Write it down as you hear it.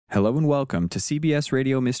Hello and welcome to CBS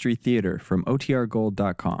Radio Mystery Theater from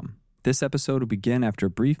OTRGold.com. This episode will begin after a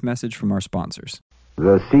brief message from our sponsors.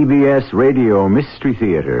 The CBS Radio Mystery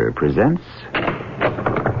Theater presents...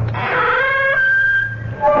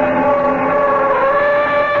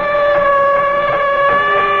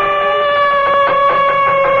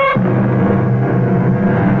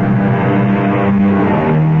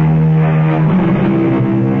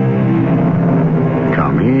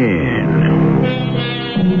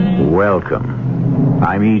 Welcome.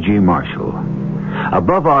 I'm E.G. Marshall.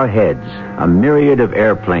 Above our heads, a myriad of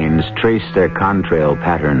airplanes trace their contrail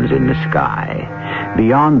patterns in the sky.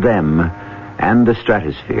 Beyond them and the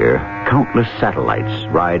stratosphere, countless satellites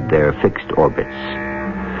ride their fixed orbits.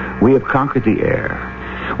 We have conquered the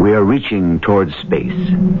air. We are reaching towards space.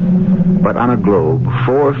 But on a globe,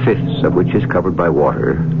 4/5 of which is covered by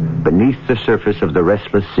water, beneath the surface of the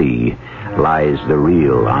restless sea lies the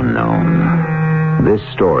real unknown. This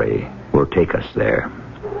story will take us there.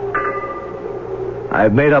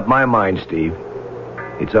 I've made up my mind, Steve.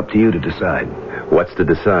 It's up to you to decide. What's to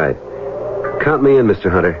decide? Count me in,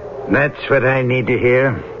 Mr. Hunter. That's what I need to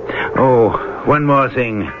hear. Oh, one more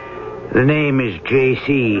thing. The name is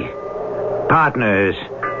J.C. Partners.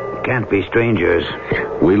 Can't be strangers.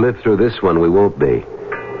 We live through this one, we won't be.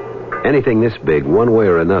 Anything this big, one way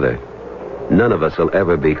or another, none of us will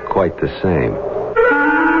ever be quite the same.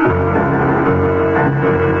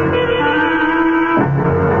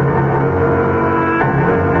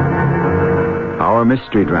 Our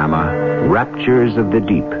mystery drama, Raptures of the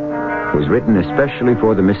Deep, was written especially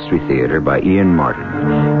for the Mystery Theater by Ian Martin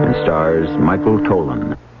and stars Michael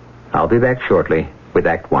Tolan. I'll be back shortly with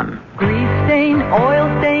Act One. Grease stain, oil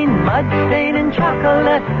stain, mud stain, and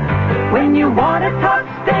chocolate. When you want to talk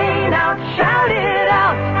stain out, shout it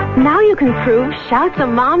out. Now you can prove Shout's a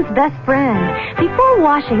mom's best friend. Before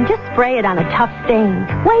washing, just spray it on a tough stain.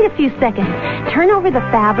 Wait a few seconds. Turn over the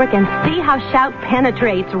fabric and see how Shout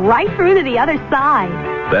penetrates right through to the other side.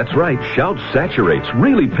 That's right. Shout saturates,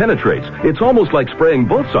 really penetrates. It's almost like spraying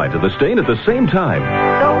both sides of the stain at the same time.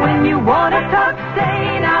 So when you want to talk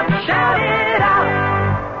stain out, shout it out.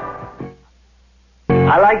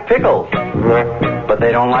 I like pickles, but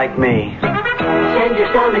they don't like me. Send your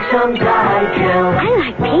stomach some Digel. I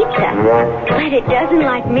like pizza, but it doesn't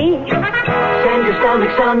like me. Send your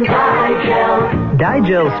stomach some Digel.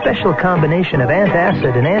 Digel's special combination of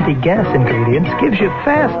antacid and anti-gas ingredients gives you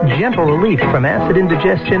fast, gentle relief from acid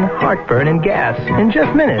indigestion, heartburn, and gas in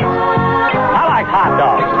just minutes. I like hot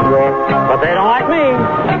dogs, but they don't like me.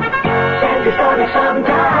 Send your stomach some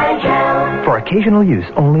Digel. For occasional use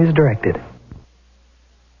only as directed.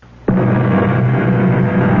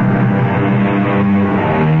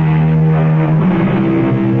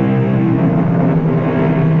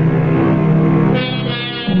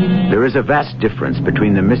 There is a vast difference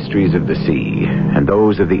between the mysteries of the sea and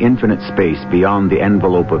those of the infinite space beyond the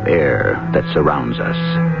envelope of air that surrounds us.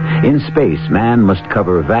 In space, man must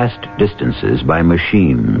cover vast distances by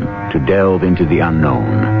machine to delve into the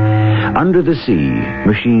unknown. Under the sea,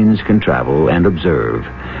 machines can travel and observe,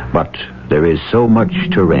 but there is so much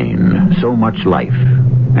terrain, so much life,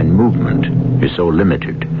 and movement is so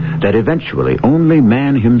limited that eventually only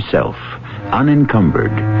man himself,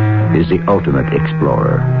 unencumbered, is the ultimate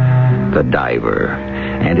explorer. The diver,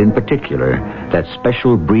 and in particular, that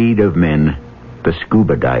special breed of men, the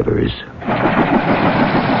scuba divers.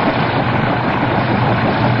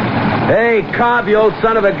 Hey, Cobb, you old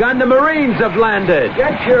son of a gun, the Marines have landed.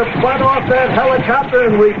 Get your butt off that helicopter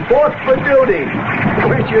and report for duty.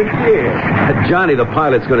 Where's your gear? Johnny, the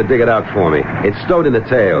pilot's going to dig it out for me. It's stowed in the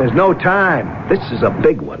tail. There's no time. This is a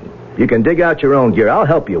big one. You can dig out your own gear. I'll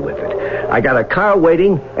help you with it. I got a car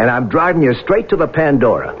waiting, and I'm driving you straight to the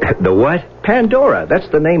Pandora. The what? Pandora. That's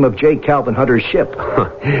the name of J. Calvin Hunter's ship.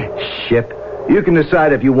 Ship? You can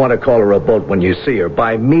decide if you want to call her a boat when you see her.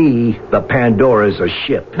 By me, the Pandora's a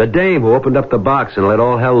ship. The dame who opened up the box and let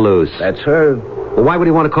all hell loose. That's her. Well, why would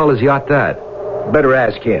he want to call his yacht that? Better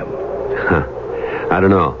ask him. I don't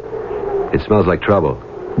know. It smells like trouble.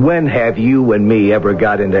 When have you and me ever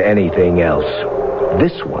got into anything else?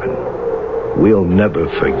 This one, we'll never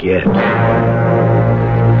forget.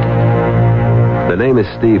 The name is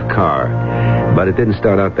Steve Carr, but it didn't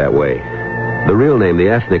start out that way. The real name, the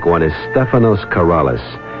ethnic one, is Stefanos Karalis.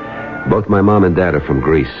 Both my mom and dad are from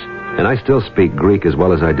Greece, and I still speak Greek as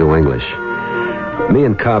well as I do English. Me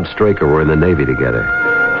and Cobb Straker were in the Navy together,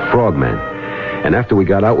 frogmen, and after we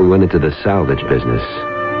got out, we went into the salvage business.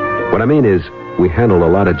 What I mean is, we handled a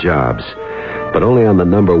lot of jobs, but only on the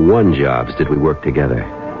number one jobs did we work together.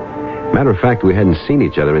 Matter of fact, we hadn't seen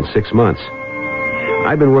each other in 6 months.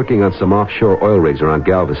 I'd been working on some offshore oil rigs around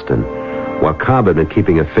Galveston, while Cobb had been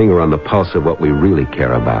keeping a finger on the pulse of what we really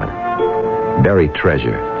care about. Buried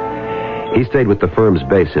treasure. He stayed with the firm's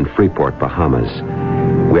base in Freeport, Bahamas.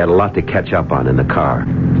 We had a lot to catch up on in the car.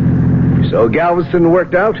 So Galveston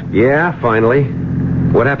worked out? Yeah, finally.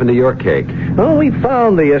 What happened to your cake? Oh, we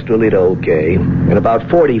found the Estrelita okay. In about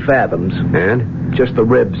 40 fathoms. And? Just the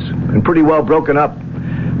ribs. And pretty well broken up.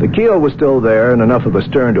 The keel was still there and enough of a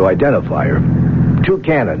stern to identify her. 2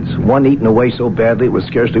 cannons. One eaten away so badly it was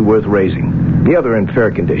scarcely worth raising. The other in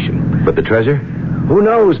fair condition. But the treasure? Who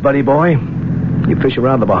knows, buddy boy? You fish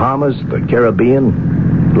around the Bahamas, the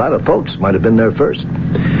Caribbean. A lot of folks might have been there first.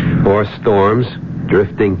 Or storms,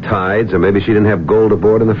 drifting tides, or maybe she didn't have gold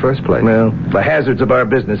aboard in the first place. Well, the hazards of our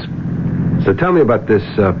business. So tell me about this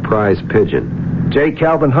prize pigeon. J.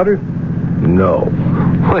 Calvin Hunter? No.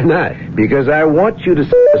 Why not? Because I want you to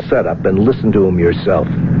set up and listen to him yourself.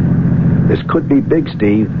 This could be big,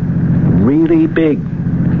 Steve. Really big.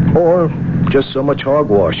 Or just so much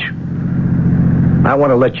hogwash. I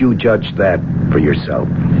want to let you judge that for yourself.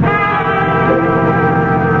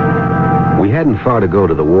 We hadn't far to go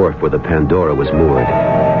to the wharf where the Pandora was moored.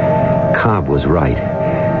 Cobb was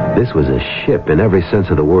right. This was a ship in every sense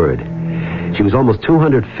of the word. She was almost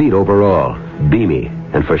 200 feet overall, beamy,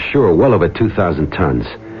 and for sure well over 2,000 tons.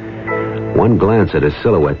 One glance at her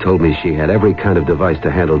silhouette told me she had every kind of device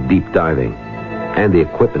to handle deep diving, and the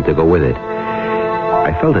equipment to go with it.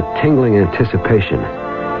 I felt a tingling anticipation.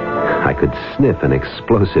 I could sniff an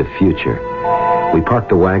explosive future. We parked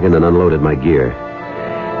the wagon and unloaded my gear.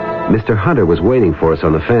 Mr. Hunter was waiting for us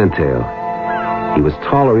on the fantail. He was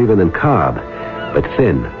taller even than Cobb, but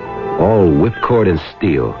thin, all whipcord and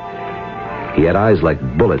steel. He had eyes like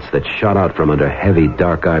bullets that shot out from under heavy,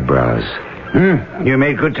 dark eyebrows. You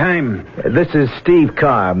made good time. This is Steve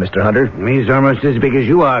Carr, Mr. Hunter. He's almost as big as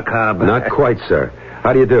you are, Cobb. Not quite, sir.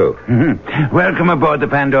 How do you do? Welcome aboard the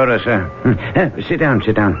Pandora, sir. Sit down.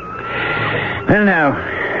 Well,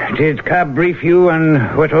 now, did Cobb brief you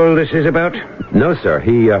on what all this is about? No, sir.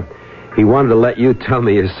 He wanted to let you tell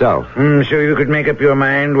me yourself. So you could make up your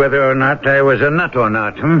mind whether or not I was a nut or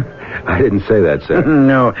not, I didn't say that, sir.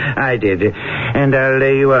 No, I did. And I'll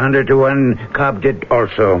lay you 100 to 1. Cobb did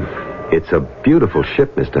also. It's a beautiful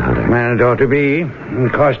ship, Mr. Hunter. Well, it ought to be.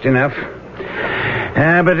 Cost enough.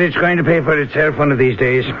 But it's going to pay for itself one of these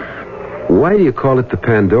days. Why do you call it the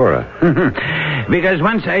Pandora? Because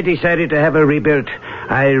once I decided to have her rebuilt,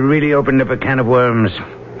 I really opened up a can of worms.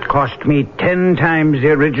 Cost me 10 times the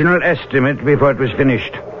original estimate before it was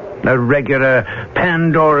finished. A regular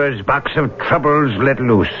Pandora's box of troubles let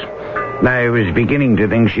loose. I was beginning to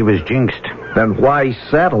think she was jinxed. Then why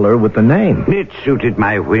saddle her with the name? It suited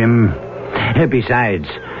my whim. Besides,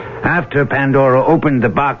 after Pandora opened the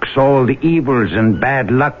box, all the evils and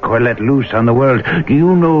bad luck were let loose on the world. Do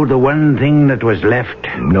you know the one thing that was left?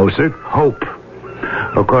 No, sir. Hope,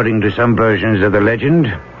 according to some versions of the legend.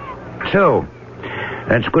 So,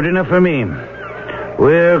 that's good enough for me.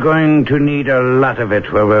 We're going to need a lot of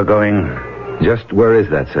it where we're going. Just where is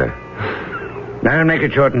that, sir? I'll make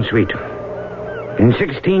it short and sweet. In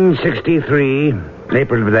 1663,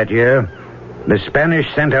 April of that year, the Spanish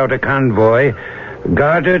sent out a convoy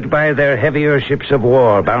guarded by their heavier ships of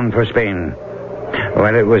war bound for Spain.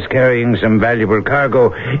 While it was carrying some valuable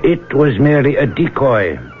cargo, it was merely a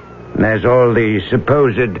decoy, as all the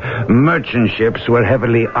supposed merchant ships were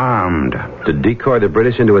heavily armed. To decoy the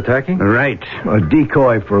British into attacking? Right. A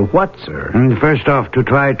decoy for what, sir? First off, to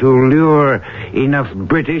try to lure enough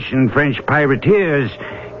British and French privateers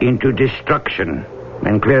into destruction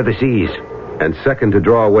and clear the seas. And second, to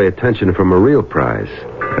draw away attention from a real prize.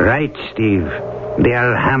 Right, Steve. The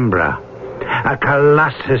Alhambra. A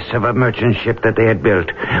colossus of a merchant ship that they had built,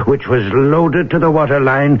 which was loaded to the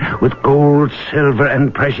waterline with gold, silver,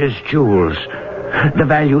 and precious jewels. The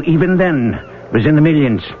value, even then, was in the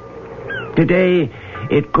millions. Today,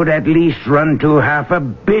 it could at least run to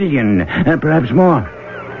 $500 million, perhaps more.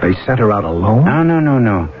 They sent her out alone?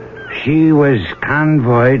 No. She was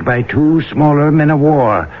convoyed by 2 smaller men of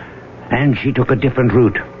war, and she took a different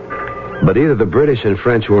route. But either the British and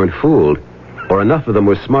French weren't fooled, or enough of them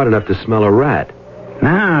were smart enough to smell a rat.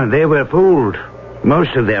 No, they were fooled.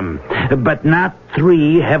 Most of them. But not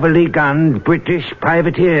 3 heavily gunned British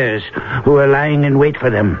privateers who were lying in wait for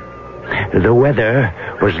them. The weather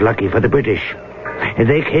was lucky for the British.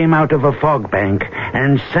 They came out of a fog bank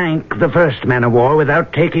and sank the first man of war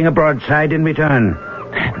without taking a broadside in return.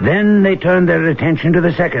 Then they turned their attention to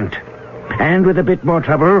the second, and with a bit more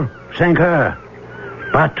trouble, sank her.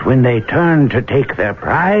 But when they turned to take their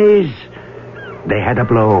prize, they had a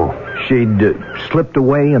blow. She'd slipped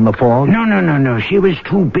away in the fog? No. She was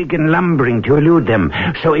too big and lumbering to elude them.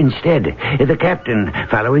 So instead, the captain,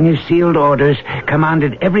 following his sealed orders,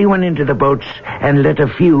 commanded everyone into the boats and lit a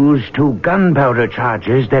fuse to gunpowder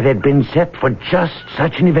charges that had been set for just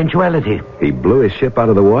such an eventuality. He blew his ship out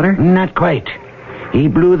of the water? Not quite. He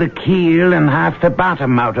blew the keel and half the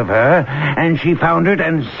bottom out of her, and she foundered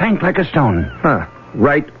and sank like a stone. Huh.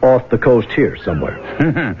 Right off the coast here somewhere.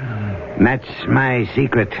 That's my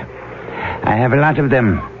secret. I have a lot of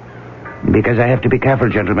them, because I have to be careful,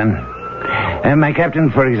 gentlemen. My captain,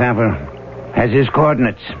 for example, has his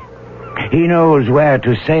coordinates. He knows where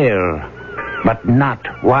to sail, but not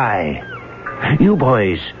why. You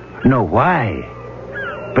boys know why,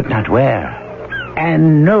 but not where.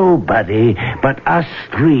 And nobody but us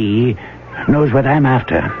three knows what I'm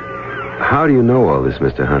after. How do you know all this,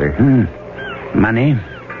 Mr. Hunter? Money.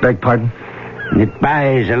 Beg pardon? It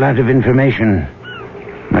buys a lot of information.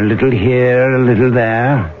 A little here, a little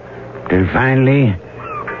there. Till finally,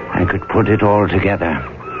 I could put it all together.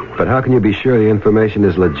 But how can you be sure the information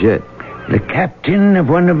is legit? The captain of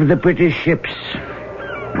one of the British ships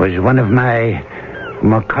was one of my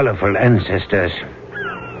more colorful ancestors.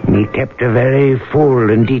 He kept a very full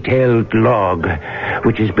and detailed log,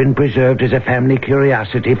 which has been preserved as a family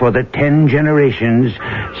curiosity for the 10 generations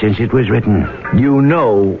since it was written. You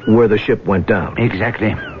know where the ship went down?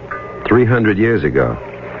 Exactly. 300 years ago.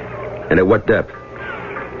 And at what depth?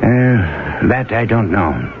 That I don't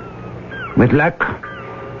know. With luck,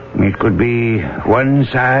 it could be one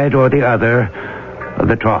side or the other of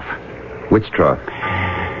the trough. Which trough?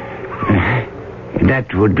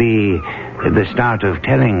 That would be the start of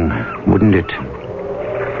telling, wouldn't it?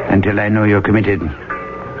 Until I know you're committed.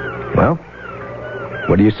 Well,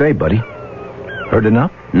 what do you say, buddy? Heard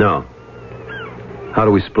enough? No. How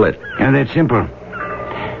do we split? And that's simple.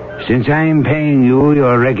 Since I'm paying you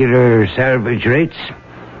your regular salvage rates,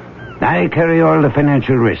 I carry all the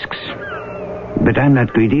financial risks. But I'm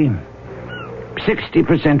not greedy.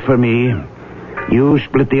 60% for me. You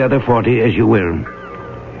split the other 40 as you will.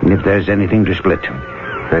 If there's anything to split.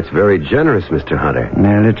 That's very generous, Mr. Hunter.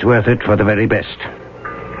 Well, it's worth it for the very best.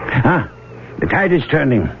 The tide is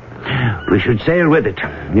turning. We should sail with it,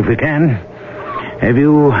 if we can. Have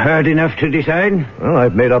you heard enough to decide? Well,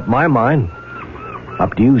 I've made up my mind.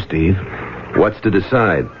 Up to you, Steve. What's to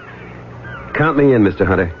decide? Count me in, Mr.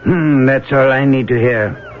 Hunter. That's all I need to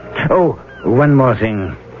hear. Oh, one more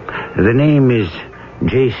thing. The name is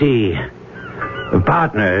J.C.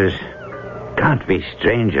 Partners can't be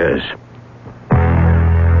strangers.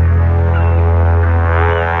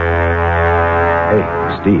 Hey,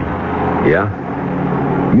 Steve. Yeah?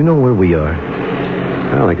 You know where we are?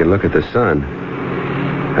 Well, I can look at the sun.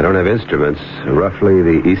 I don't have instruments. Roughly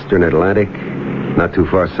the eastern Atlantic, not too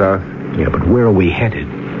far south. Yeah, but where are we headed?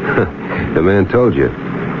 The man told you.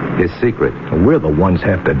 His secret. We're the ones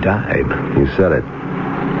have to dive. You said it.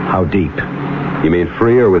 How deep? You mean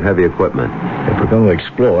free or with heavy equipment? If we're going to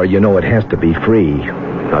explore, you know it has to be free.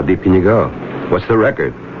 How deep can you go? What's the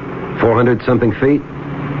record? 400-something feet?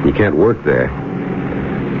 You can't work there.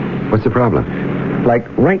 What's the problem? Like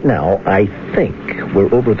right now, I think we're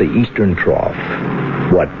over the eastern trough.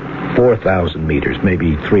 What, 4,000 meters,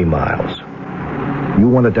 maybe 3 miles. You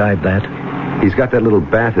want to dive that? He's got that little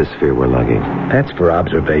bathysphere we're lugging. That's for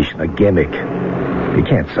observation, a gimmick. You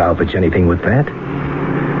can't salvage anything with that.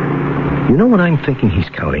 You know what I'm thinking he's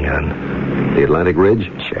counting on? The Atlantic Ridge?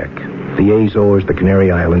 Check. The Azores, the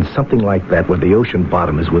Canary Islands, something like that where the ocean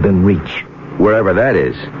bottom is within reach. Wherever that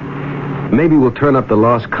is. Maybe we'll turn up the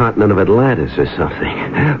lost continent of Atlantis or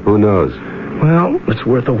something. Who knows? Well, it's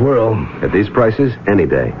worth a whirl. At these prices, any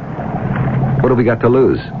day. What have we got to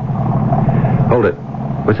lose? Hold it.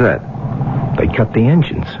 What's that? They cut the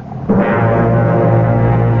engines.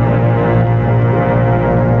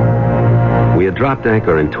 We had dropped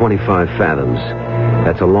anchor in 25 fathoms.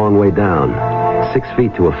 That's a long way down. 6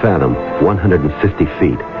 feet to a fathom, 150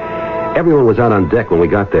 feet. Everyone was out on deck when we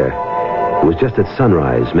got there. It was just at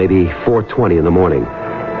sunrise, maybe 4:20 in the morning.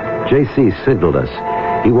 J.C. signaled us.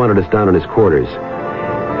 He wanted us down in his quarters.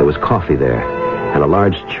 There was coffee there, and a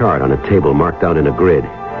large chart on a table marked out in a grid.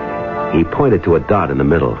 He pointed to a dot in the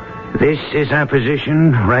middle. This is our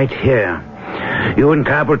position right here. You and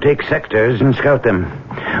Cobb will take sectors and scout them.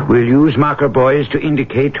 We'll use marker buoys to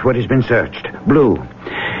indicate what has been searched. Blue.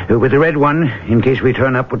 With the red one, in case we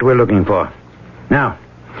turn up what we're looking for. Now,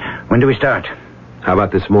 when do we start? How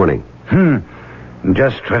about this morning?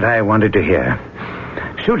 Just what I wanted to hear.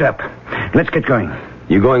 Suit up. Let's get going.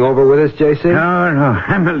 You going over with us, J.C.? No.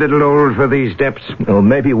 I'm a little old for these depths. Well,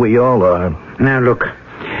 maybe we all are. Now, look.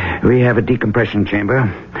 We have a decompression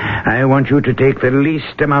chamber, I want you to take the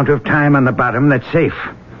least amount of time on the bottom that's safe.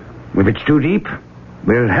 If it's too deep,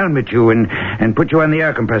 we'll helmet you and put you on the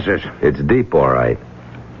air compressors. It's deep, all right.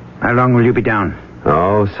 How long will you be down?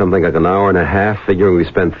 Oh, something like an hour and a half, figuring we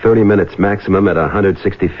spend 30 minutes maximum at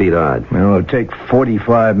 160 feet odd. Well, it'll take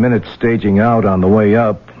 45 minutes staging out on the way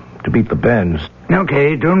up to beat the bends.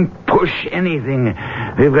 Okay, don't push anything.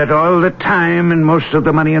 We've got all the time and most of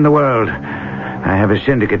the money in the world. I have a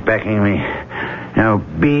syndicate backing me. Now,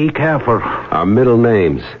 be careful. Our middle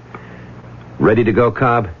names. Ready to go,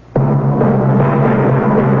 Cobb?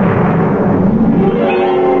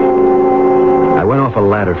 I went off a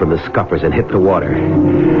ladder from the scuppers and hit the water.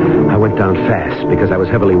 I went down fast because I was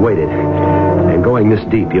heavily weighted. And going this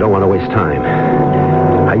deep, you don't want to waste time.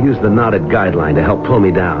 I used the knotted guide line to help pull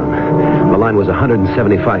me down. The line was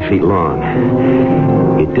 175 feet long.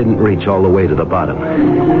 It didn't reach all the way to the bottom.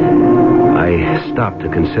 I stopped to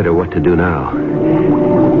consider what to do now.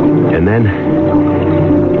 And then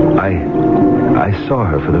I saw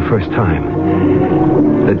her for the first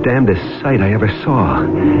time. The damnedest sight I ever saw.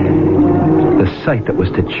 The sight that was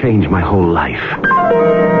to change my whole life.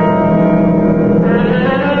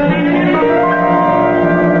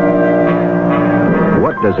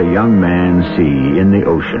 What does a young man see in the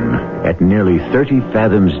ocean at nearly 30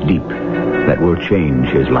 fathoms deep that will change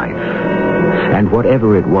his life? And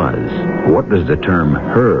whatever it was, what does the term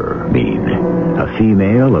her mean? A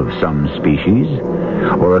female of some species?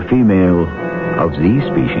 Or a female of the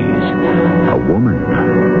species? A woman?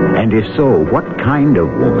 And if so, what kind of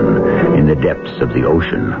woman in the depths of the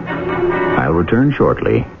ocean? I'll return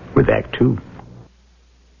shortly with Act 2.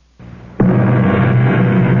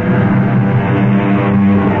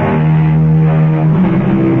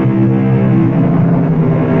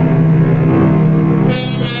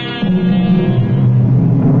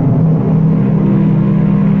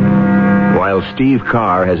 Steve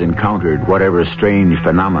Carr has encountered whatever strange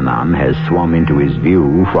phenomenon has swum into his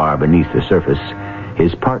view far beneath the surface.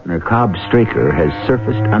 His partner, Cobb Straker, has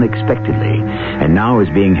surfaced unexpectedly and now is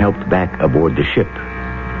being helped back aboard the ship.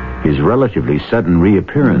 His relatively sudden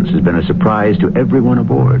reappearance has been a surprise to everyone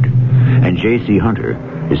aboard, and J.C. Hunter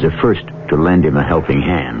is the first to lend him a helping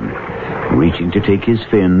hand, reaching to take his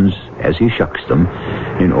fins as he shucks them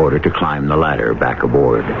in order to climb the ladder back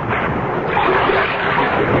aboard.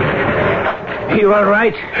 You all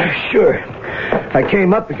right? Sure. I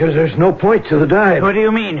came up because there's no point to the dive. What do you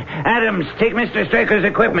mean? Adams, take Mr. Straker's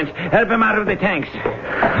equipment. Help him out of the tanks.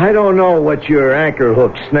 I don't know what your anchor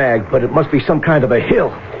hook snagged, but it must be some kind of a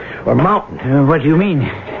hill or mountain. What do you mean?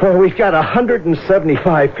 Well, we've got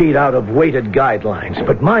 175 feet out of weighted guidelines,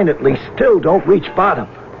 but mine at least still don't reach bottom.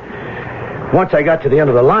 Once I got to the end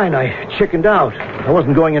of the line, I chickened out. I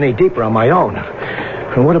wasn't going any deeper on my own.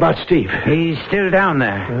 And what about Steve? He's still down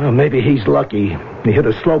there. Well, maybe he's lucky. He hit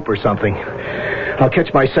a slope or something. I'll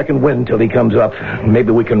catch my second wind till he comes up.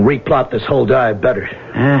 Maybe we can replot this whole dive better.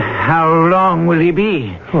 How long will he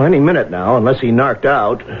be? Well, any minute now, unless he narked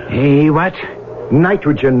out. He what?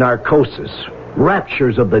 Nitrogen narcosis.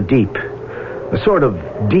 Raptures of the deep. A sort of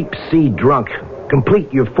deep-sea drunk.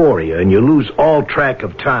 Complete euphoria, and you lose all track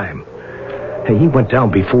of time. Hey, he went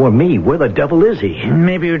down before me. Where the devil is he?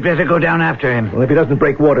 Maybe you'd better go down after him. Well, if he doesn't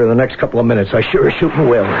break water in the next couple of minutes, I sure as shooting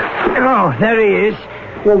will. Oh, there he is.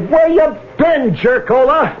 Well, where you been,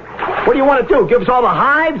 jerkola? What do you want to do? Give us all the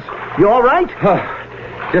hides? You all right?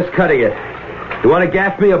 Just cutting it. You want to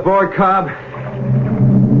gas me aboard, Cobb?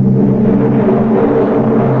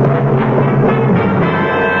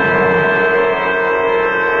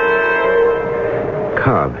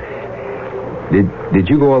 Cobb, did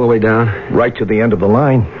you go all the way down? Right to the end of the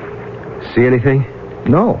line. See anything?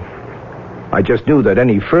 No. I just knew that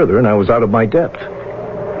any further and I was out of my depth.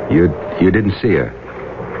 You didn't see her?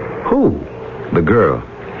 Who? The girl.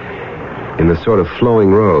 In the sort of flowing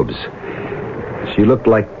robes. She looked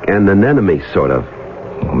like an anemone, sort of.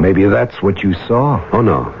 Well, maybe that's what you saw. Oh,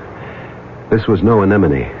 no. This was no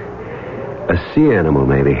anemone. A sea animal,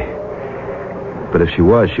 maybe. But if she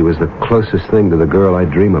was the closest thing to the girl I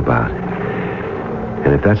dream about.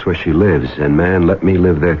 And if that's where she lives, and man, let me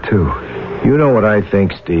live there, too. You know what I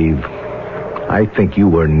think, Steve? I think you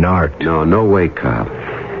were narked. No way, Cobb.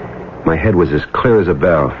 My head was as clear as a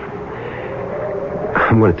bell.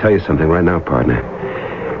 I'm going to tell you something right now, partner.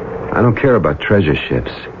 I don't care about treasure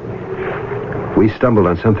ships. We stumbled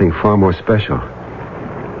on something far more special.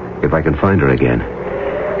 If I can find her again.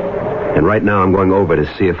 And right now I'm going over to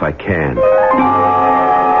see if I can.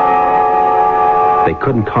 They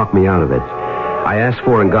couldn't talk me out of it. I asked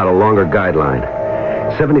for and got a longer guideline.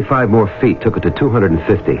 75 more feet took it to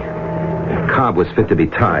 250. Cobb was fit to be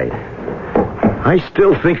tied. I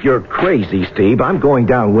still think you're crazy, Steve. I'm going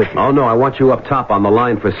down with you. Oh, no, I want you up top on the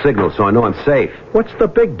line for signal so I know I'm safe. What's the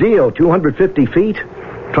big deal? 250 feet?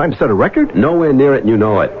 Trying to set a record? Nowhere near it, and you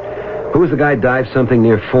know it. Who was the guy dived something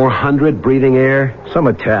near 400, breathing air? Some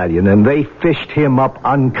Italian, and they fished him up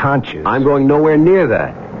unconscious. I'm going nowhere near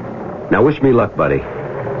that. Now, wish me luck, buddy,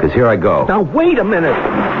 because here I go. Now, wait a minute.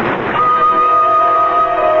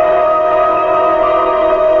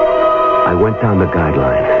 I went down the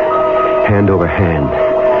guideline, hand over hand,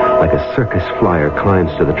 like a circus flyer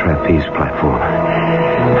climbs to the trapeze platform.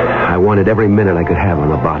 I wanted every minute I could have on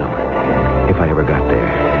the bottom, if I ever got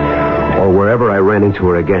there, or wherever I ran into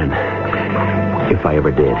her again, if I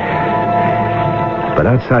ever did. But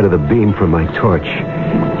outside of the beam from my torch,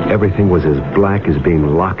 everything was as black as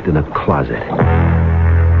being locked in a closet.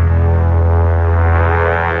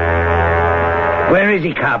 Where is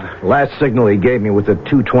he, Cobb? Last signal he gave me was at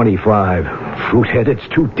 225. Fruithead, it's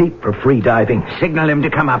too deep for free diving. Signal him to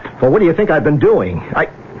come up. Well, what do you think I've been doing?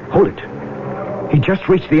 Hold it. He just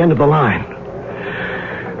reached the end of the line.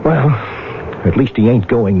 Well, at least he ain't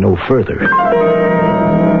going no further.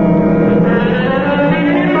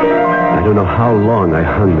 I don't know how long I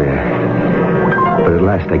hung there, but at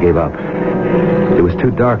last I gave up. It was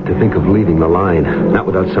too dark to think of leaving the line, not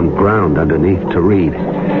without some ground underneath to read.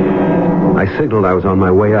 I signaled I was on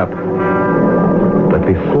my way up, but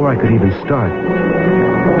before I could even start,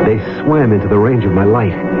 they swam into the range of my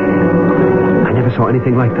light. I never saw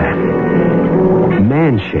anything like that.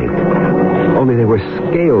 Man-shaped, only they were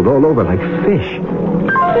scaled all over like fish.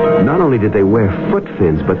 Not only did they wear foot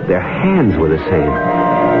fins, but their hands were the same.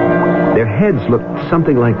 Their heads looked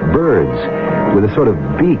something like birds, with a sort of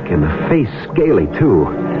beak and the face scaly, too.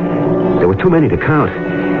 There were too many to count,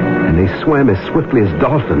 and they swam as swiftly as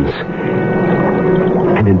dolphins.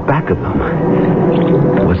 And in back of them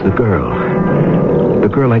was the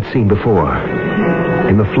girl I'd seen before,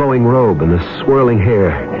 in the flowing robe and the swirling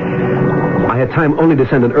hair. I had time only to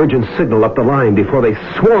send an urgent signal up the line before they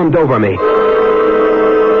swarmed over me.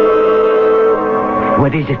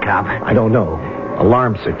 What is it, Cobb? I don't know.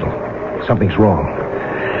 Alarm signal. Something's wrong.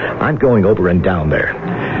 I'm going over and down there.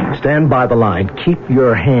 Stand by the line. Keep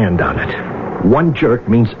your hand on it. One jerk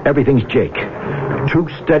means everything's Jake. 2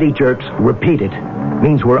 steady jerks, repeated,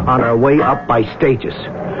 means we're on our way up by stages.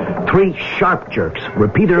 3 sharp jerks,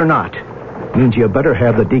 repeated or not, means you better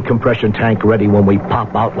have the decompression tank ready when we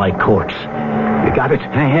pop out like corks. You got it?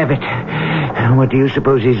 I have it. What do you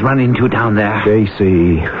suppose he's run into down there?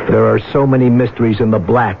 JC, there are so many mysteries in the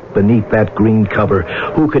black beneath that green cover.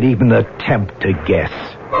 Who could even attempt to guess?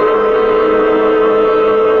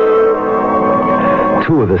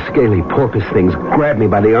 2 of the scaly porpoise things grabbed me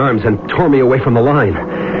by the arms and tore me away from the line.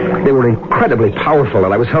 They were incredibly powerful,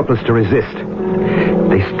 and I was helpless to resist.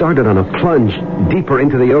 They started on a plunge deeper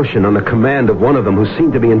into the ocean on the command of one of them who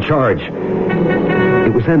seemed to be in charge.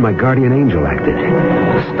 It was then my guardian angel acted,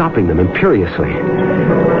 stopping them imperiously.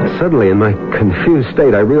 Suddenly, in my confused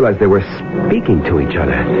state, I realized they were speaking to each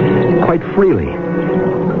other, quite freely.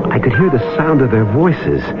 I could hear the sound of their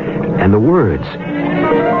voices and the words.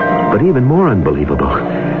 But even more unbelievable,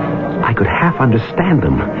 I could half understand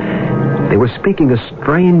them. They were speaking a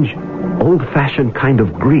strange, old-fashioned kind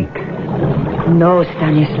of Greek. No,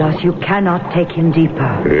 Stanislaus, you cannot take him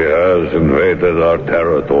deeper. He has invaded our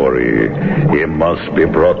territory. He must be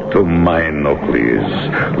brought to mine,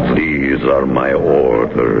 Nucleus. These are my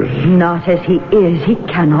orders. Not as he is. He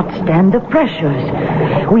cannot stand the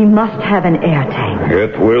pressures. We must have an air tank.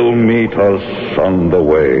 It will meet us on the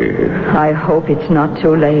way. I hope it's not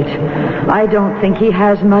too late. I don't think he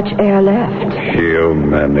has much air left. He'll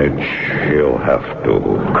manage. He'll have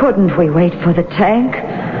to. Couldn't we wait for the tank?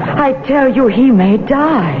 I tell you, he may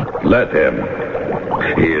die. Let him.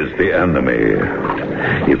 He is the enemy.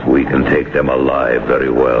 If we can take them alive, very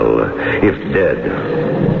well. If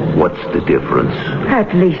dead, what's the difference?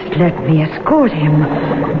 At least let me escort him.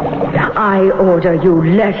 I order you,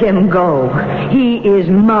 let him go. He is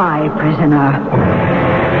my prisoner.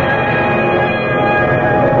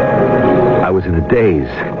 I was in a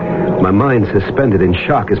daze, my mind suspended in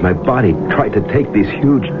shock as my body tried to take these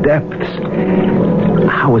huge depths.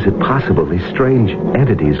 How was it possible these strange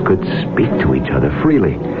entities could speak to each other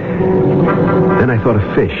freely? Then I thought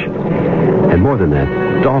of fish, and more than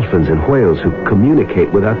that, dolphins and whales who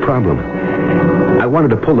communicate without problem. I wanted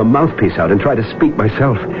to pull the mouthpiece out and try to speak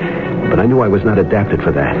myself, but I knew I was not adapted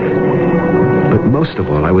for that. But most of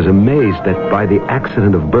all, I was amazed that by the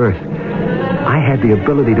accident of birth, I had the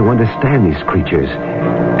ability to understand these creatures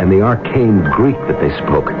and the arcane Greek that they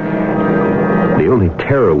spoke. The only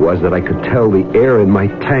terror was that I could tell the air in my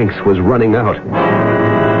tanks was running out.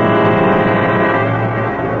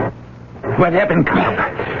 What happened, Cobb?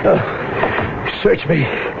 Search me.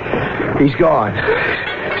 He's gone.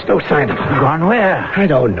 There's no sign of him. Gone where? I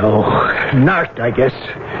don't know. Narked, I guess.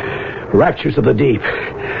 Raptures of the deep.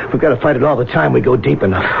 We've got to fight it all the time we go deep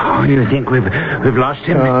enough. Oh, you think we've lost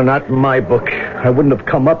him? No, not in my book. I wouldn't have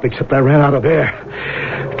come up except I ran out of air.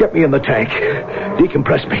 Get me in the tank.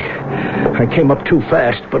 Decompress me. I came up too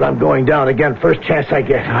fast, but I'm going down again first chance I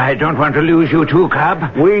get. I don't want to lose you too,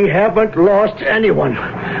 Cobb. We haven't lost anyone.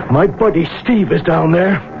 My buddy Steve is down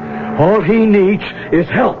there. All he needs is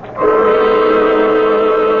help.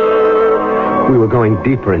 We were going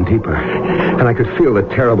deeper and deeper, and I could feel the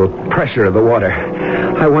terrible pressure of the water.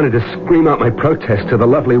 I wanted to scream out my protest to the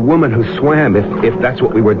lovely woman who swam, if that's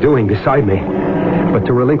what we were doing, beside me. But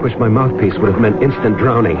to relinquish my mouthpiece would have meant instant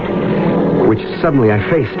drowning, which suddenly I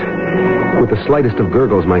faced. With the slightest of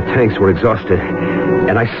gurgles, my tanks were exhausted,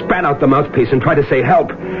 and I spat out the mouthpiece and tried to say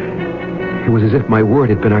help. It was as if my word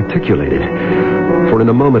had been articulated, for in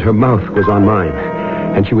a moment her mouth was on mine,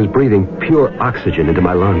 and she was breathing pure oxygen into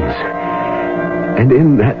my lungs. And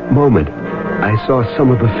in that moment, I saw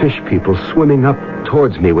some of the fish people swimming up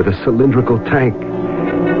towards me with a cylindrical tank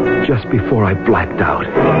just before I blacked out.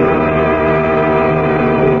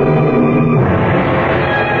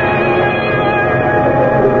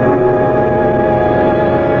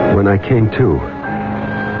 When I came to,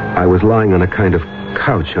 I was lying on a kind of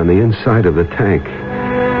couch on the inside of the tank,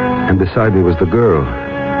 and beside me was the girl,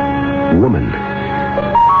 woman,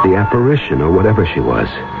 the apparition or whatever she was.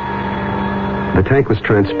 The tank was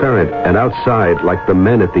transparent, and outside, like the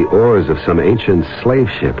men at the oars of some ancient slave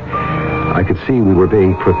ship, I could see we were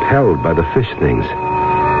being propelled by the fish things.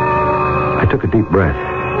 I took a deep breath.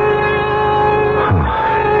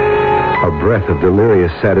 Oh, a breath of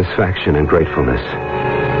delirious satisfaction and gratefulness.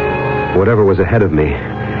 Whatever was ahead of me,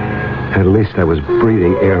 at least I was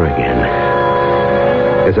breathing air again.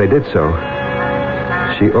 As I did so,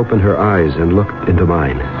 she opened her eyes and looked into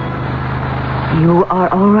mine. You are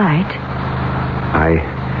all right?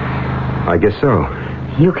 I guess so.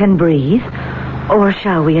 You can breathe? Or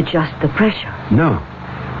shall we adjust the pressure? No,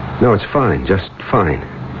 it's fine, just fine.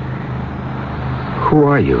 Who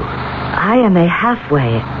are you? I am a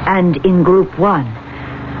halfway and in Group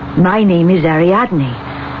 1. My name is Ariadne.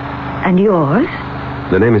 And yours?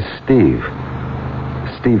 The name is Steve.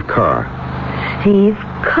 Steve Carr. Steve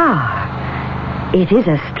Carr. It is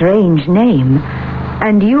a strange name.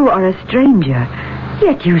 And you are a stranger.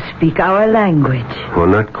 Yet you speak our language. Well,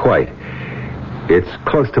 not quite. It's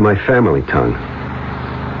close to my family tongue.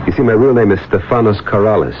 You see, my real name is Stefanos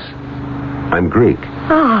Karalis. I'm Greek.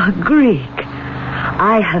 Ah, Greek.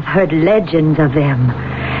 I have heard legends of them.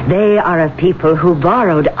 They are a people who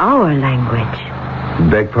borrowed our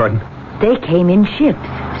language. Beg pardon? They came in ships,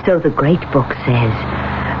 so the great book says.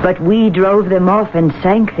 But we drove them off and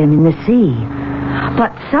sank them in the sea.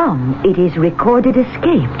 But some, it is recorded,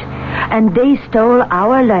 escaped. And they stole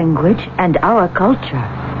our language and our culture.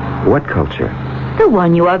 What culture? The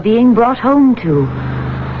one you are being brought home to.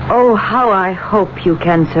 Oh, how I hope you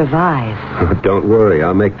can survive. Oh, don't worry,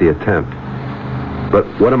 I'll make the attempt. But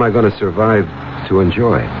what am I going to survive to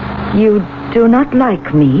enjoy? You do not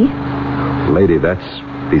like me? Lady, that's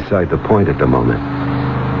beside the point at the moment.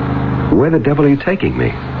 Where the devil are you taking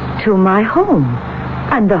me? To my home.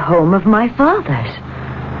 And the home of my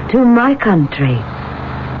fathers. To my country.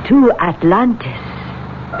 To Atlantis.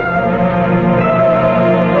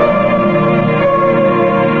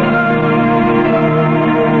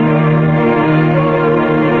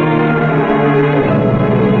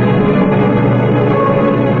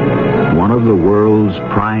 One of the world's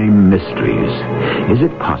prime mysteries. Is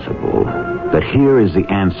it possible that here is the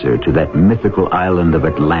answer to that mythical island of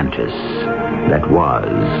Atlantis that was,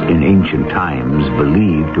 in ancient times,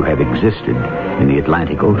 believed to have existed in the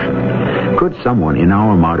Atlantic Ocean? Could someone in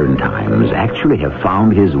our modern times actually have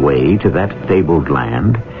found his way to that fabled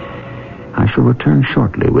land? I shall return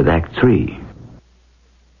shortly with Act 3.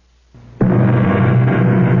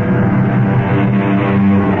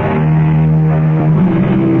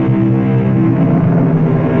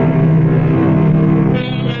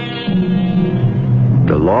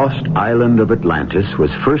 The lost island of Atlantis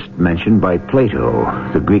was first mentioned by Plato,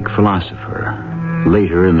 the Greek philosopher.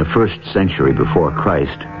 Later, in the 1st century before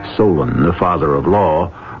Christ, Solon, the father of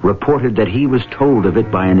law, reported that he was told of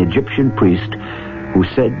it by an Egyptian priest who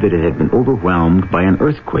said that it had been overwhelmed by an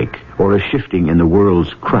earthquake or a shifting in the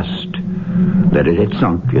world's crust, that it had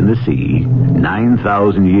sunk in the sea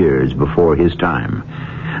 9,000 years before his time.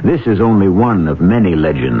 This is only one of many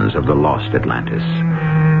legends of the lost Atlantis,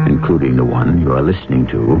 including the one you are listening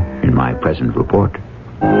to in my present report.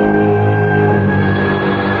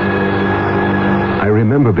 I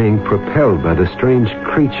remember being propelled by the strange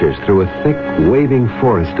creatures through a thick, waving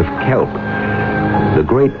forest of kelp. The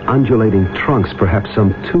great undulating trunks perhaps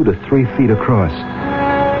some 2 to 3 feet across,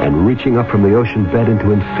 and reaching up from the ocean bed into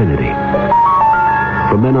infinity.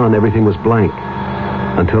 From then on, everything was blank,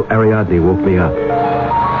 until Ariadne woke me up.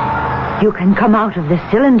 You can come out of the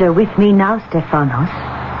cylinder with me now, Stephanos.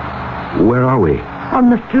 Where are we? On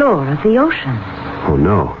the floor of the ocean. Oh,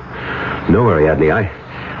 no. No, Ariadne,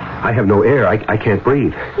 I have no air. I can't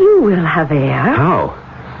breathe. You will have air. How?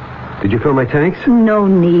 Did you fill my tanks? No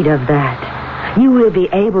need of that. You will be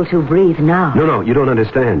able to breathe now. No, you don't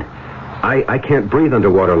understand. I can't breathe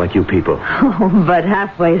underwater like you people. Oh, but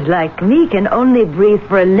halfways like me can only breathe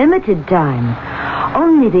for a limited time.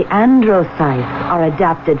 Only the androcytes are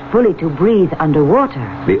adapted fully to breathe underwater.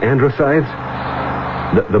 The androcytes?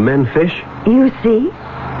 The men fish? You see,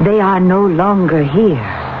 they are no longer here.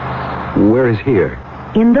 Where is here?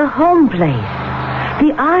 In the home place.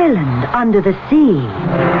 The island under the sea.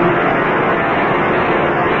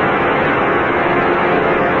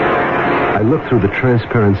 I looked through the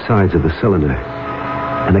transparent sides of the cylinder,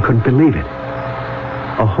 and I couldn't believe it.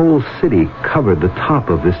 A whole city covered the top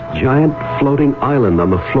of this giant floating island on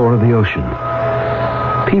the floor of the ocean.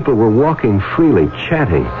 People were walking freely,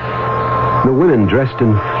 chatting. The women dressed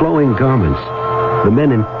in flowing garments. The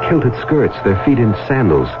men in kilted skirts, their feet in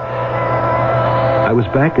sandals. I was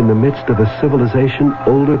back in the midst of a civilization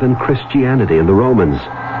older than Christianity and the Romans.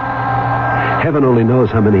 Heaven only knows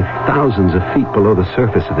how many thousands of feet below the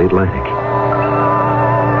surface of the Atlantic.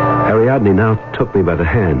 Ariadne now took me by the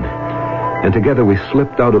hand, and together we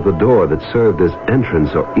slipped out of the door that served as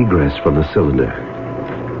entrance or egress from the cylinder.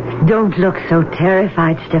 Don't look so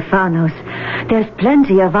terrified, Stephanos. There's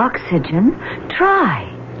plenty of oxygen. Try.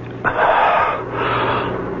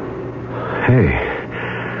 Hey.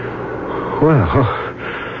 Well,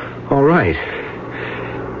 all right.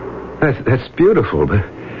 That's beautiful,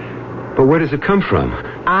 but where does it come from?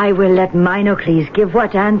 I will let Minocles give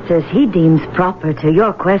what answers he deems proper to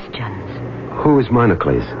your questions. Who is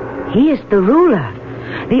Minocles? He is the ruler,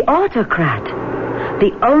 the autocrat,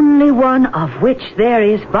 the only one of which there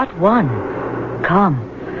is but one.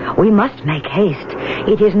 Come, we must make haste.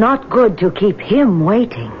 It is not good to keep him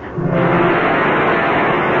waiting.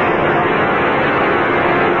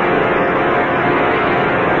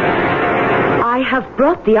 I have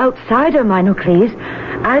brought the outsider, Minocles,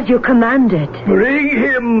 as you commanded. Bring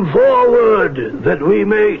him forward, that we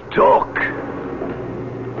may talk.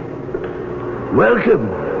 Welcome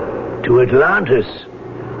to Atlantis.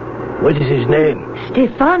 What is his name?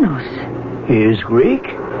 Stephanos. He is Greek?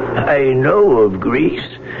 I know of Greece.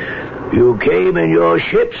 You came in your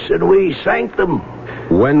ships and we sank them.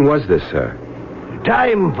 When was this, sir?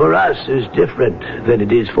 Time for us is different than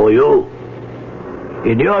it is for you.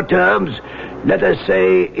 In your terms, let us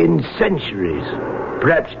say in centuries.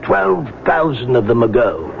 Perhaps 12,000 of them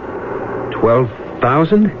ago.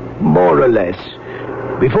 12,000? More or less.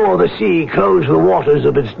 Before the sea closed the waters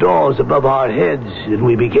of its doors above our heads and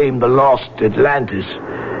we became the lost Atlantis.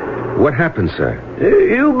 What happened, sir?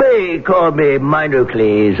 You may call me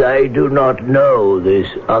Minocles. I do not know this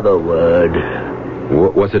other word.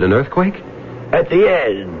 Was it an earthquake? At the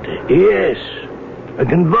end, yes. A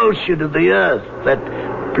convulsion of the earth that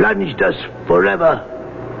plunged us forever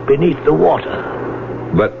beneath the water.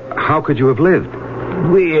 But how could you have lived?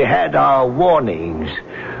 We had our warnings.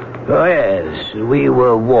 Oh, yes, we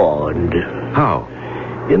were warned. How?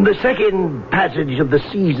 In the second passage of the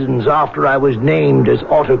seasons after I was named as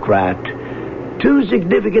autocrat, 2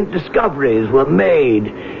 significant discoveries were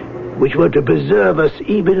made which were to preserve us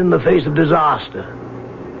even in the face of disaster.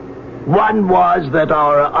 One was that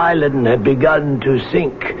our island had begun to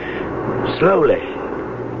sink slowly,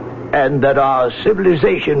 and that our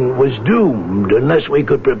civilization was doomed unless we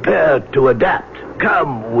could prepare to adapt.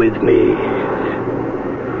 Come with me.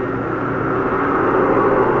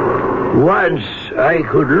 Once I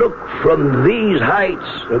could look from these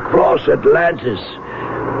heights across Atlantis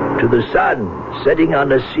to the sun setting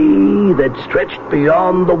on a sea that stretched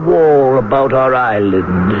beyond the wall about our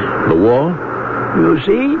island. The wall? You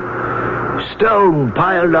see? Stone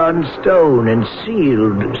piled on stone and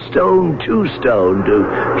sealed stone to stone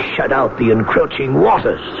to shut out the encroaching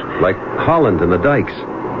waters. Like Holland and the dikes.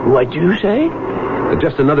 What do you say?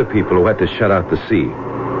 Just another people who had to shut out the sea.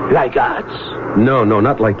 Like us? No,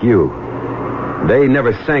 not like you. They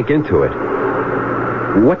never sank into it.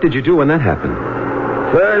 What did you do when that happened?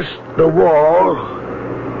 First the wall,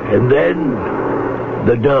 and then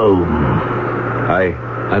the dome.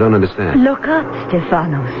 I don't understand. Look up,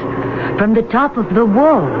 Stephanos. From the top of the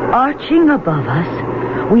wall, arching above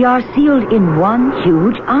us, we are sealed in one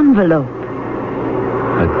huge envelope.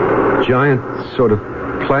 A giant sort of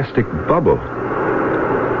plastic bubble.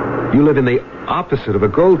 You live in the opposite of a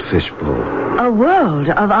goldfish bowl. A world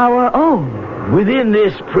of our own. Within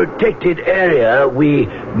this protected area, we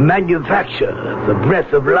manufacture the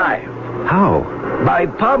breath of life. How? By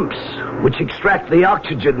pumps, which extract the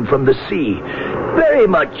oxygen from the sea, very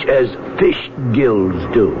much as fish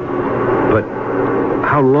gills do. But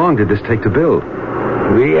how long did this take to build?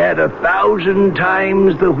 We had 1,000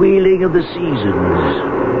 times the wheeling of the seasons.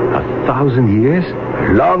 1,000 years?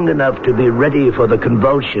 Long enough to be ready for the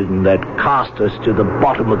convulsion that cast us to the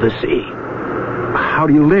bottom of the sea. How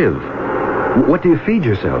do you live? What do you feed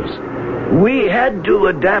yourselves? We had to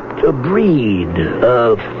adapt a breed,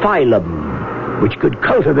 a phylum, which could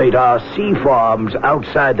cultivate our sea farms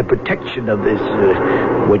outside the protection of this,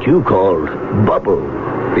 what you call, bubble.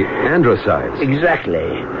 The androcides?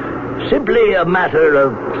 Exactly. Simply a matter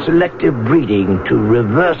of selective breeding to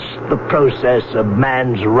reverse the process of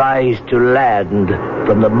man's rise to land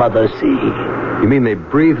from the mother sea. You mean they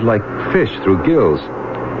breathe like fish through gills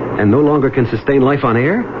and no longer can sustain life on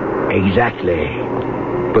air? Exactly.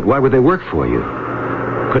 But why would they work for you?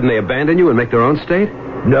 Couldn't they abandon you and make their own state?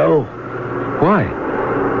 No. Why?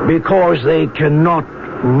 Because they cannot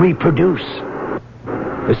reproduce.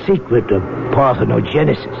 The secret of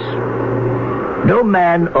parthenogenesis. No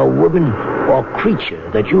man or woman or creature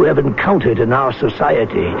that you have encountered in our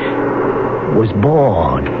society was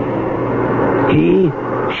born. He,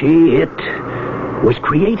 she, it was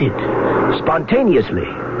created spontaneously.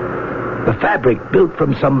 The fabric built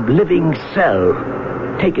from some living cell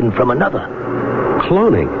taken from another.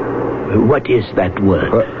 Cloning? What is that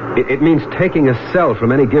word? It means taking a cell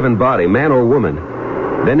from any given body, man or woman,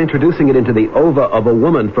 then introducing it into the ova of a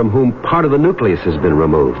woman from whom part of the nucleus has been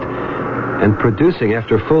removed, and producing,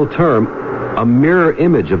 after full term, a mirror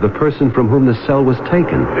image of the person from whom the cell was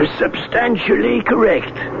taken. Substantially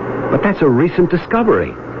correct. But that's a recent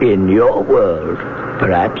discovery. In your world,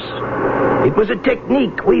 perhaps. It was a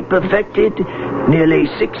technique we perfected nearly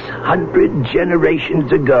 600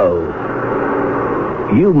 generations ago.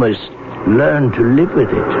 You must learn to live with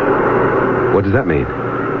it. What does that mean?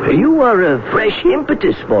 You are a fresh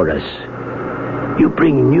impetus for us. You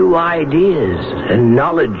bring new ideas and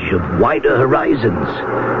knowledge of wider horizons.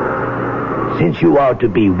 Since you are to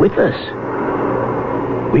be with us,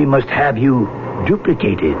 we must have you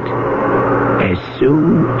duplicated as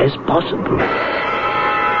soon as possible.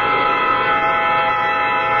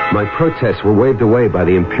 My protests were waved away by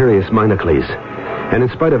the imperious Minocles, and in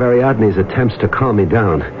spite of Ariadne's attempts to calm me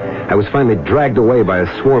down, I was finally dragged away by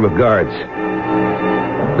a swarm of guards.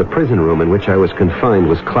 The prison room in which I was confined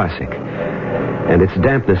was classic, and its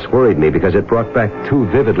dampness worried me because it brought back too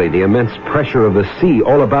vividly the immense pressure of the sea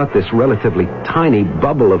all about this relatively tiny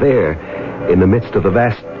bubble of air in the midst of the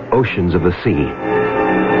vast oceans of the sea.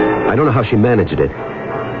 I don't know how she managed it,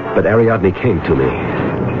 but Ariadne came to me.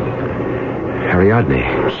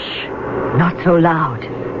 Ariadne. Shh. Not so loud.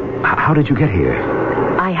 How did you get here?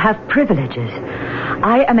 I have privileges.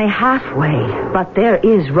 I am a halfway, but there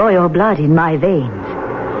is royal blood in my veins.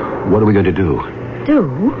 What are we going to do?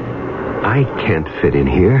 Do? I can't fit in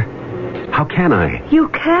here. How can I? You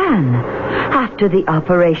can. After the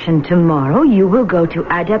operation tomorrow, you will go to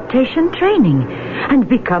adaptation training and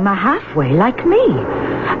become a halfway like me.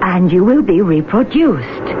 And you will be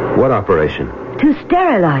reproduced. What operation? To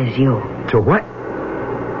sterilize you. To what?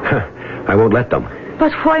 I won't let them.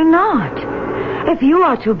 But why not? If you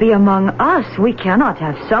are to be among us, we cannot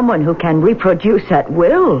have someone who can reproduce at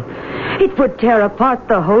will. It would tear apart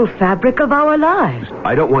the whole fabric of our lives.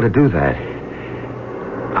 I don't want to do that.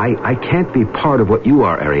 I can't be part of what you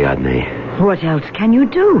are, Ariadne. What else can you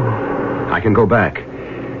do? I can go back.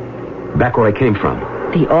 Back where I came from.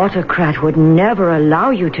 The autocrat would never allow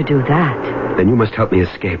you to do that. Then you must help me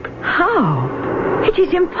escape. How? It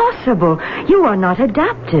is impossible. You are not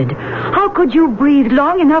adapted. How could you breathe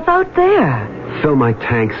long enough out there? Fill my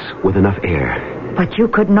tanks with enough air. But you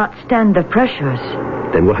could not stand the pressures.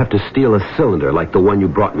 Then we'll have to steal a cylinder like the one you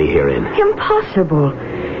brought me here in. Impossible.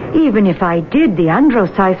 Even if I did, the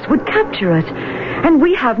androcytes would capture us, and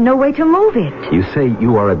we have no way to move it. You say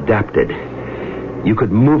you are adapted. You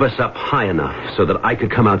could move us up high enough so that I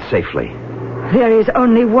could come out safely. There is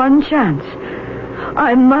only one chance.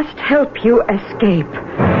 I must help you escape.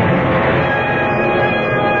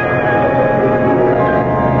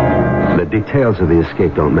 The details of the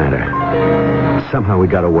escape don't matter. Somehow we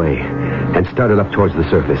got away and started up towards the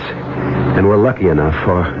surface. And we're lucky enough,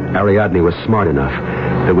 or Ariadne was smart enough,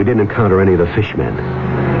 that we didn't encounter any of the fishmen.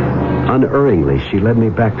 Unerringly, she led me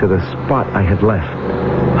back to the spot I had left.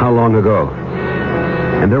 How long ago?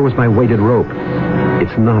 And there was my weighted rope,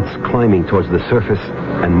 its knots climbing towards the surface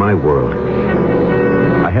and my world.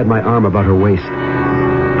 I had my arm about her waist,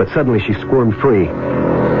 but suddenly she squirmed free,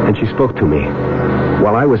 and she spoke to me,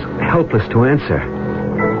 while I was helpless to answer.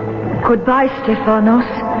 Goodbye, Stephanos.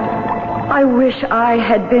 I wish I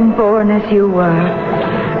had been born as you were.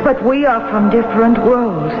 But we are from different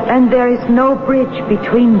worlds, and there is no bridge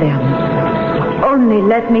between them. Only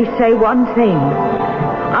let me say one thing.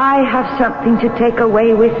 I have something to take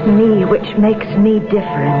away with me which makes me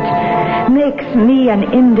different. Makes me an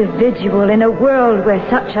individual in a world where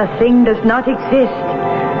such a thing does not exist.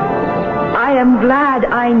 I am glad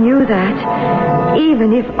I knew that,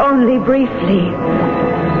 even if only briefly.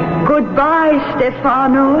 Goodbye,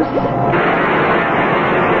 Stephanos.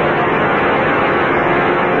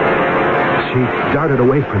 She darted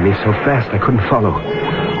away from me so fast I couldn't follow.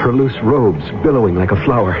 Her loose robes billowing like a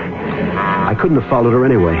flower. I couldn't have followed her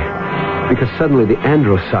anyway, because suddenly the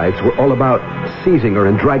androcytes were all about seizing her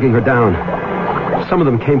and dragging her down. Some of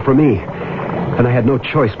them came for me, and I had no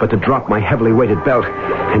choice but to drop my heavily weighted belt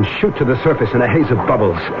and shoot to the surface in a haze of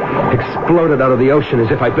bubbles. Exploded out of the ocean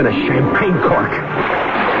as if I'd been a champagne cork.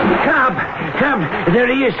 Cobb, there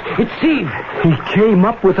he is. It's Steve. He came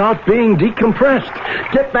up without being decompressed.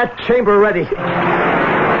 Get that chamber ready.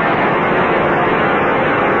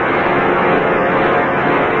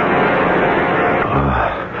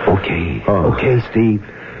 Okay. Oh. Okay, Steve.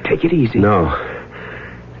 Take it easy. No,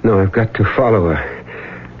 I've got to follow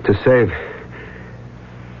her. To save...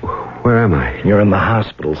 Where am I? You're in the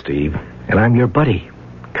hospital, Steve. And I'm your buddy,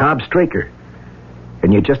 Cobb Straker.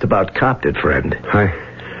 And you just about copped it, friend.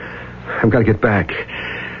 I've got to get back.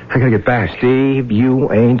 I got to get back. Steve,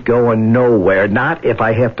 you ain't going nowhere. Not if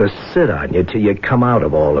I have to sit on you till you come out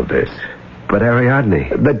of all of this. But Ariadne...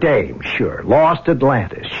 The dame, sure. Lost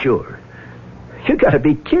Atlantis, sure. You got to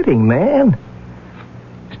be kidding, man.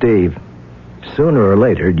 Steve, sooner or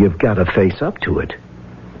later, you've got to face up to it.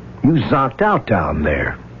 You zonked out down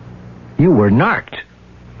there. You were narked.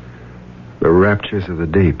 The raptures of the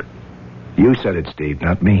deep. You said it, Steve,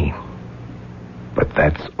 not me. But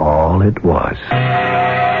that's all it was.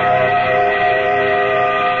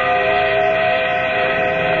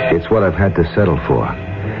 It's what I've had to settle for.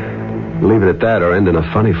 Leave it at that or end in a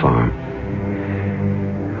funny farm.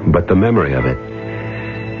 But the memory of it,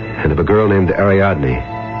 and of a girl named Ariadne,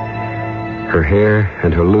 her hair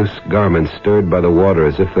and her loose garments stirred by the water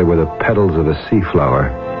as if they were the petals of a sea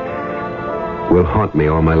flower, will haunt me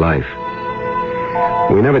all my life.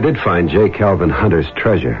 We never did find J. Calvin Hunter's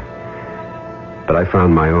treasure, but I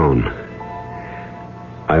found my own.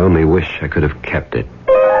 I only wish I could have kept it.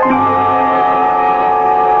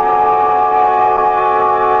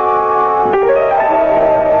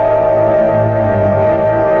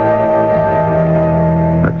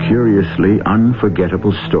 A curiously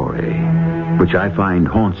unforgettable story, which I find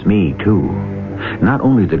haunts me, too. Not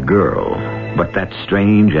only the girl, but that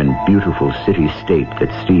strange and beautiful city-state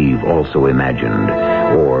that Steve also imagined,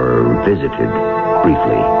 or visited,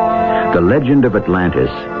 briefly. The legend of Atlantis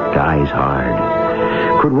dies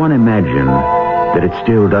hard. Could one imagine that it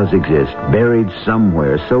still does exist, buried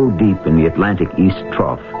somewhere so deep in the Atlantic East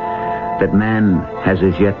Trough that man has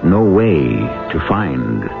as yet no way to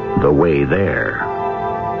find the way there?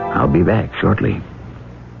 I'll be back shortly.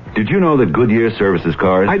 Did you know that Goodyear services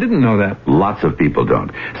cars? I didn't know that. Lots of people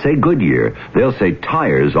don't. Say Goodyear, they'll say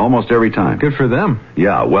tires almost every time. Good for them.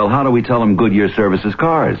 Yeah, well, how do we tell them Goodyear services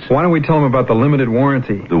cars? Why don't we tell them about the limited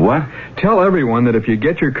warranty? The what? Tell everyone that if you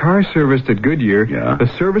get your car serviced at Goodyear,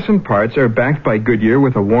 the service and parts are backed by Goodyear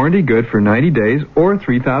with a warranty good for 90 days or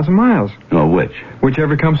 3,000 miles. Oh, which?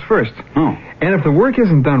 Whichever comes first. Oh. And if the work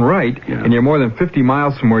isn't done right, and you're more than 50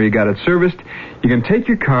 miles from where you got it serviced, you can take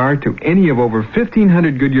your car to any of over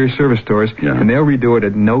 1,500 Goodyear service stores, and they'll redo it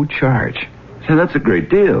at no charge. Say, that's a great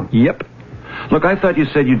deal. Yep. Look, I thought you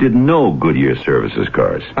said you didn't know Goodyear services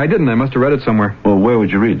cars. I didn't. I must have read it somewhere. Well, where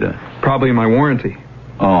would you read that? Probably in my warranty.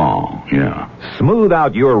 Oh, yeah. Smooth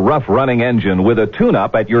out your rough-running engine with a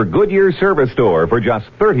tune-up at your Goodyear service store for just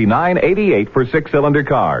 $39.88 for six-cylinder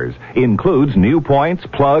cars. Includes new points,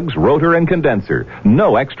 plugs, rotor, and condenser.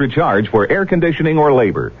 No extra charge for air conditioning or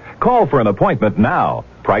labor. Call for an appointment now.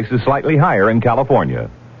 Price is slightly higher in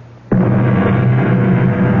California.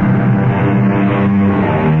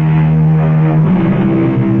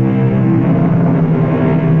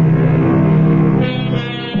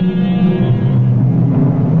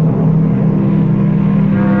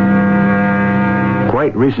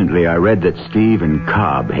 Recently, I read that Steve and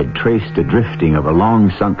Cobb had traced the drifting of a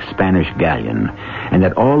long-sunk Spanish galleon, and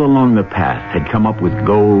that all along the path had come up with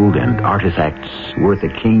gold and artifacts worth a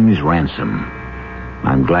king's ransom.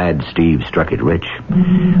 I'm glad Steve struck it rich.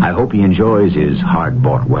 I hope he enjoys his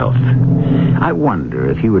hard-bought wealth. I wonder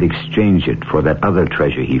if he would exchange it for that other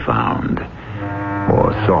treasure he found,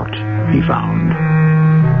 or thought he found.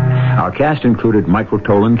 Our cast included Michael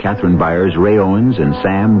Tolan, Catherine Byers, Ray Owens, and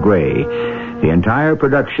Sam Gray. The entire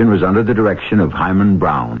production was under the direction of Hyman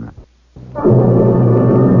Brown.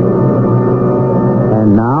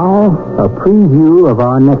 And now, a preview of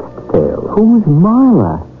our next tale. Who's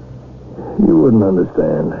Marla? You wouldn't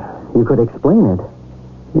understand. You could explain it.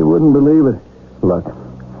 You wouldn't believe it. Look,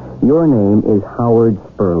 your name is Howard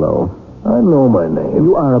Spurlow. I know my name.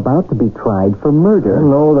 You are about to be tried for murder. I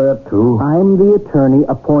know that, too. I'm the attorney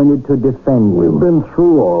appointed to defend you. We've been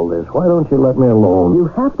through all this. Why don't you let me alone? You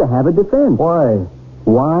have to have a defense. Why?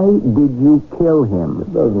 Why did you kill him?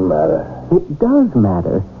 It doesn't matter. It does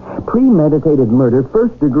matter. Premeditated murder,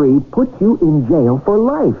 first degree, puts you in jail for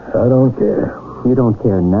life. I don't care. You don't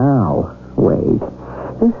care now. Wait.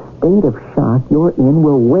 This state of shock you're in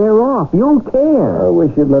will wear off. You'll care. I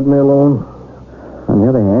wish you'd let me alone. On the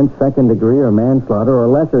other hand, second degree or manslaughter or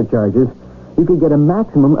lesser charges, you could get a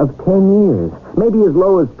maximum of 10 years. Maybe as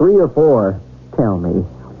low as 3 or 4. Tell me,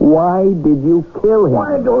 why did you kill him?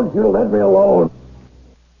 Why don't you let me alone?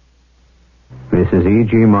 This is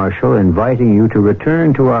E.G. Marshall inviting you to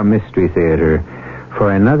return to our Mystery Theater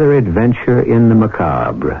for another adventure in the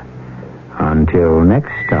macabre. Until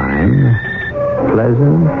next time,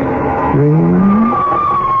 pleasant dreams.